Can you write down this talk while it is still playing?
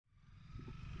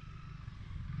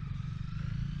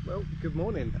Well, good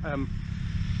morning.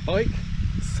 Bike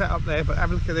set up there, but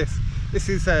have a look at this. This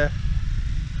is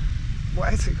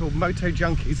what is it called? Moto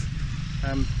Junkies.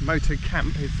 Moto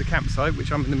Camp is the campsite,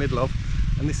 which I'm in the middle of,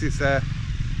 and this is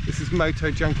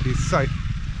Moto Junkies. So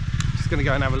just going to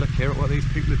go and have a look here at what these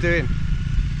people are doing.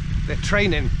 They're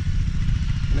training,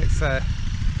 and it's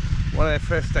one of their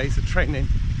first days of training,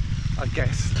 I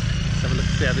guess. Let's have a look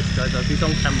and see how this guy does. He's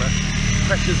on camera.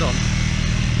 Pressure's on.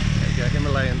 There we go,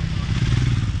 Himalayan.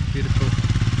 Beautiful.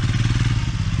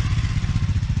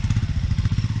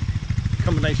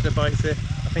 Combination of bikes here.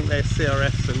 I think they're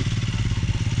CRFs and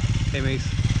Himis.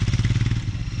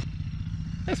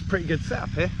 It's a pretty good setup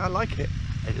here. I like it.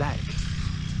 I like it.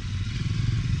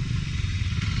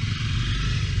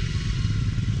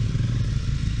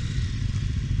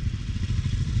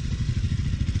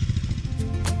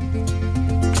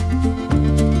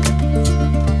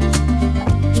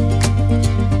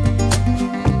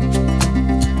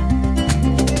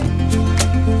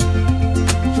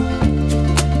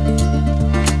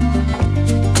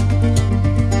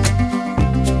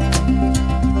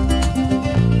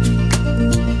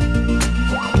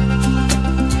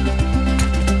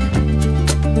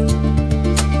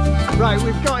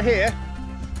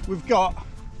 We've got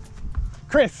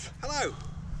Chris. Hello.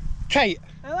 Kate.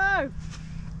 Hello.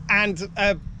 And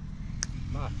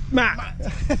Matt.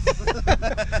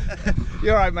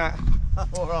 You alright, Matt?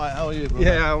 I'm alright, how are you, brother?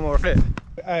 Yeah, I'm alright.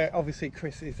 Obviously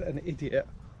Chris is an idiot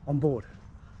on board.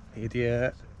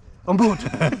 Idiot. On board.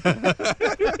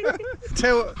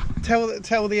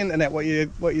 tell the internet what you're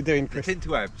doing, Chris. The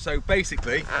interweb. So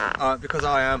basically, because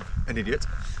I am an idiot,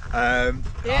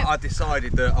 I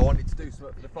decided that I wanted to do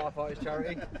something for the Firefighters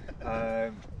charity.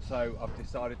 So I've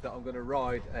decided that I'm going to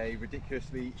ride a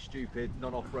ridiculously stupid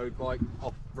non-off-road bike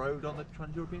off-road on the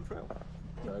Trans-European Trail.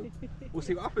 So we'll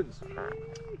see what happens.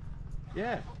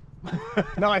 Yeah.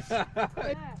 Nice.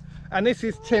 And this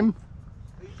is Tim.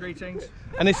 Greetings.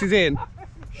 And this is Ian.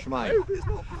 Shmai.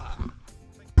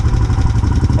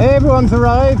 Everyone's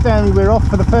arrived and we're off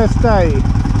for the first day.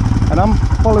 And I'm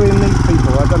following these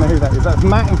people. I don't know who that is. That's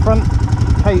Matt in front,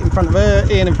 Kate in front of her,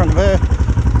 Ian in front of her.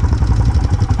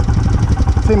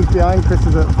 Tim's behind, Chris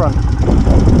is at the front.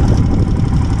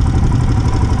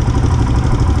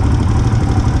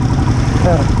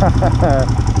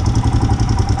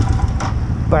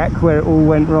 Back where it all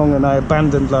went wrong and I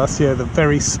abandoned last year, the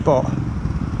very spot.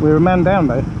 We're a man down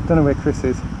though. Don't know where Chris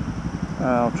is.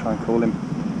 I'll try and call him.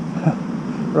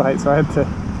 Right, so I'm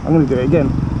going to do it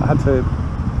again. I had to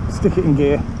stick it in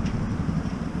gear,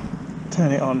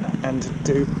 turn it on and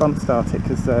do bump start it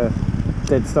because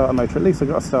dead starter motor. At least I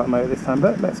got a starter motor this time,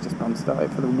 but let's just bump start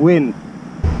it for the win.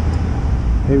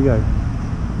 Here we go.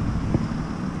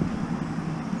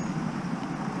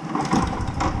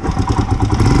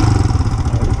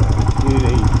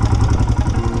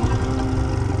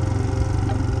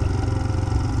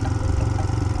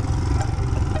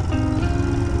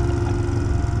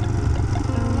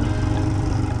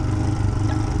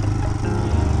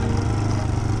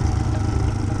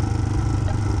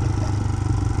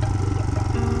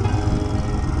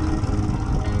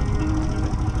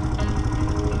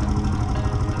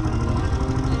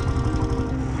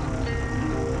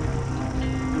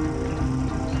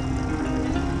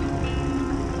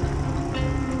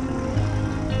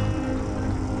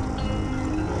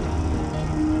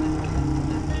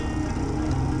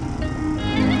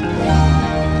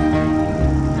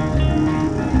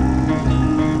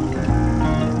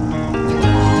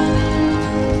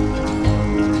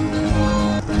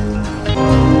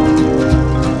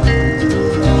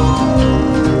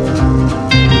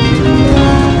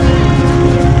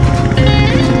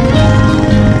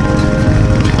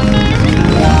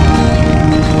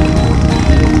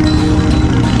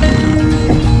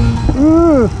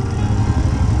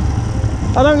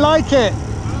 I don't like it.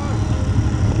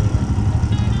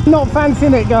 Not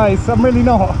fancying it, guys. I'm really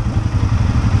not.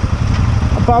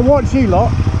 But I watch you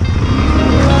lot.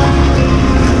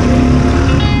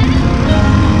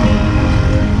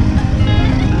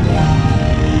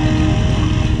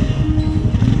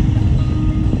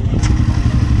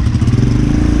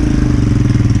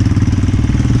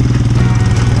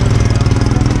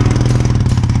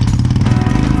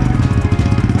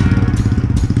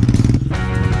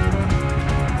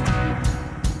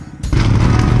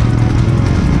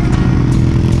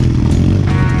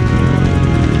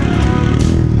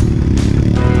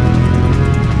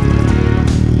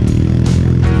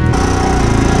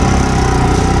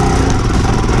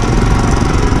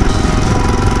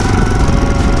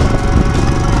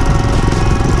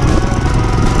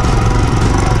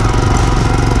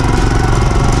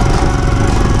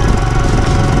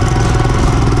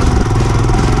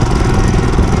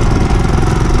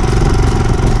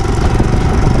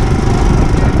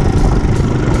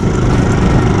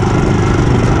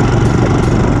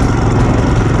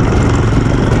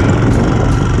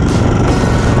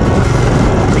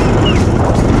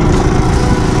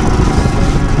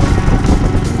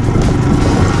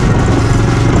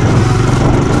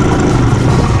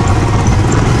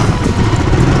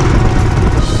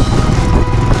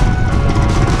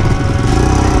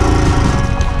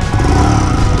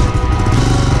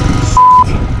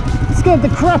 scared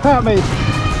the crap out of me.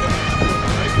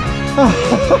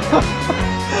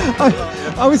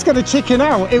 I was going to chicken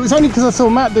out. It was only because I saw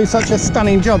Matt do such a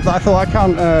stunning job that I thought I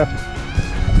can't.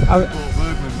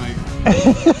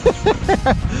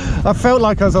 I felt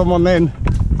like I was on one then.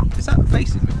 Is that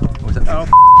facing me? Or is that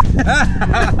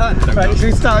Right, should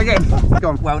we start again? Go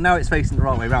on. Well, now it's facing the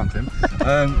right way round, Tim.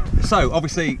 So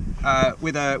obviously,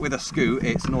 with a scoot,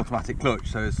 it's an automatic clutch.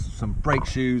 So there's some brake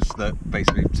shoes that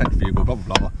basically centrifugal, blah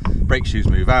blah blah. Brake shoes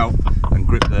move out and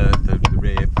grip the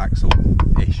rear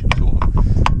axle-ish sort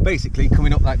of. Basically,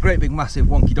 coming up that great big massive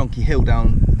wonky donkey hill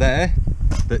down there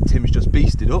that Tim's just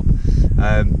beasted up,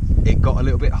 it got a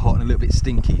little bit hot and a little bit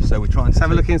stinky. So we're trying to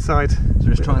have a look inside. So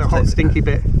we're just trying to hot stinky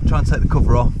bit. Try and take the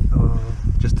cover off.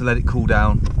 Just to let it cool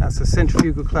down. That's a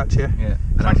centrifugal clutch, yeah. Yeah.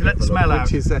 Trying to let the smell out.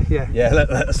 Which is, yeah. Yeah, let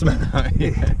the smell out.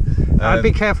 Yeah. I'd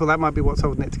be careful. That might be what's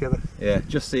holding it together. Yeah.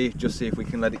 Just see if we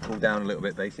can let it cool down a little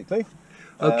bit, basically.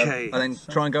 Okay. And then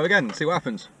try and go again and see what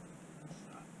happens.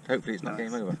 Hopefully it's not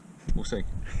game over. We'll see.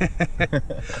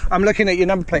 I'm looking at your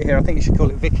number plate here. I think you should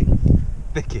call it Vicky.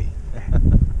 Vicky.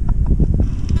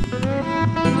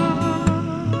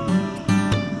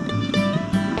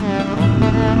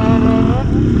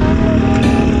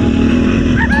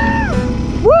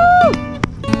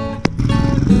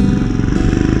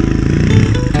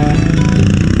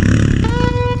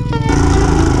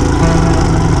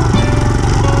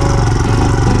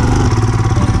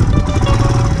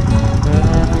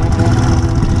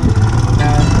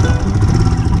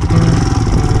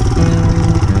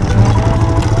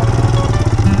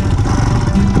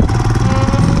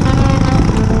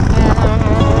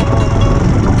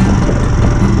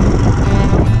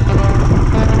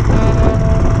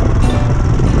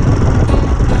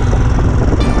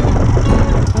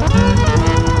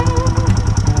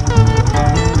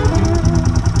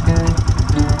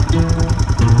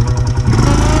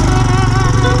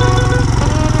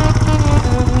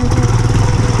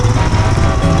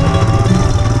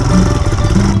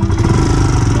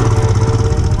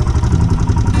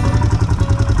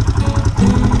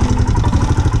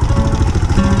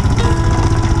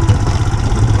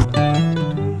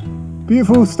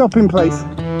 Beautiful stopping place.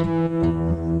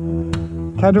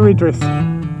 Cadbury Drift.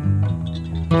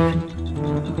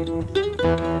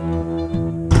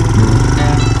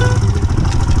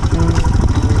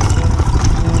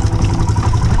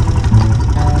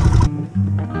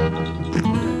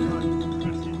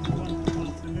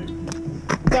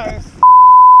 That is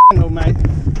angle, mate.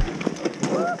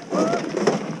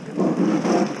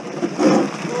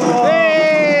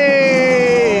 Hey!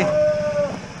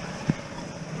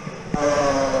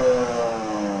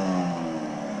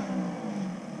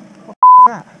 What's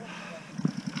that?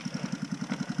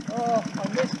 Oh,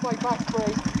 I missed my back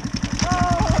brake.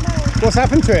 What's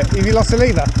happened to it? Have you lost a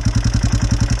lever?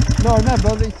 No,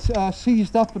 remember, it's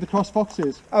seized up with the cross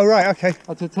boxes. Oh, right, okay. I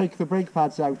had to take the brake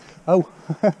pads out. Oh.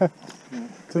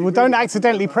 So, well, don't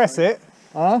accidentally press it.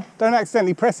 Huh? Don't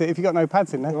accidentally press it if you've got no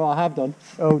pads in there. Well, I have done.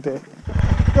 Oh dear.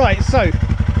 Right, so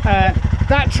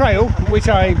that trail, which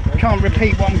I can't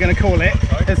repeat what I'm going to call it,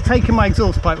 has taken my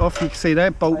exhaust pipe off. You can see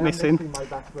there, bolt missing.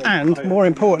 And more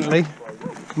importantly,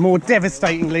 more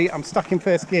devastatingly, I'm stuck in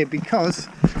first gear because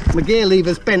my gear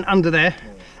lever's bent under there,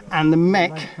 and the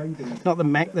mech, not the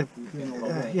mech, the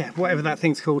yeah, whatever that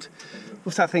thing's called.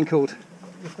 What's that thing called?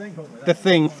 The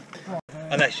thing.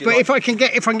 Unless you But if I can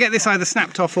get this either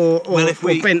snapped off or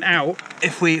bent out,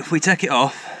 if we take it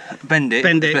off, bend it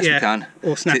as best we can,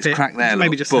 or snap it's it, cracked there,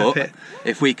 maybe just snap it.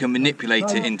 If we can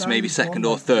manipulate it into maybe second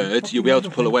or third, you'll be able to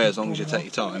pull away as long as you take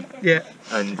your time. Yeah.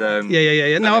 And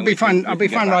yeah. No, I'll be fine. I'll be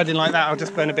fine riding like that. I'll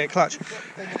just burn a bit of clutch.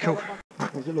 Cool.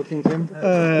 How's it looking, Tim?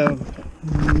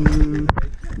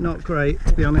 Not great,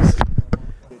 to be honest.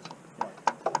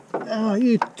 Oh,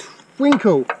 you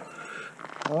twinkle.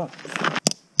 Oh.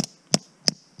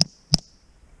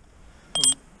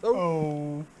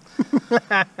 Oh.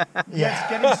 Yeah, it's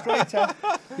getting straighter.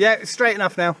 Yeah, it's straight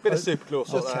enough now. bit of super claw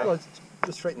sort there.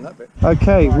 Just straighten that bit.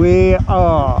 Okay, we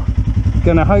are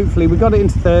gonna hopefully, we got it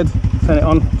into third, turn it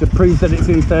on, just prove that it's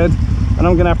in third, and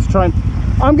I'm gonna have to try and,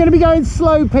 I'm gonna be going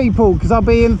slow, people, because I'll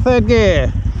be in third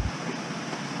gear.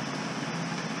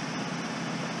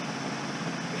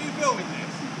 Are you filming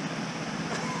this?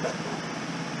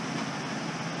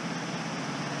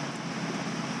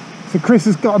 So Chris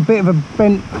has got a bit of a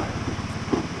bent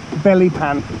belly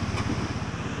pan.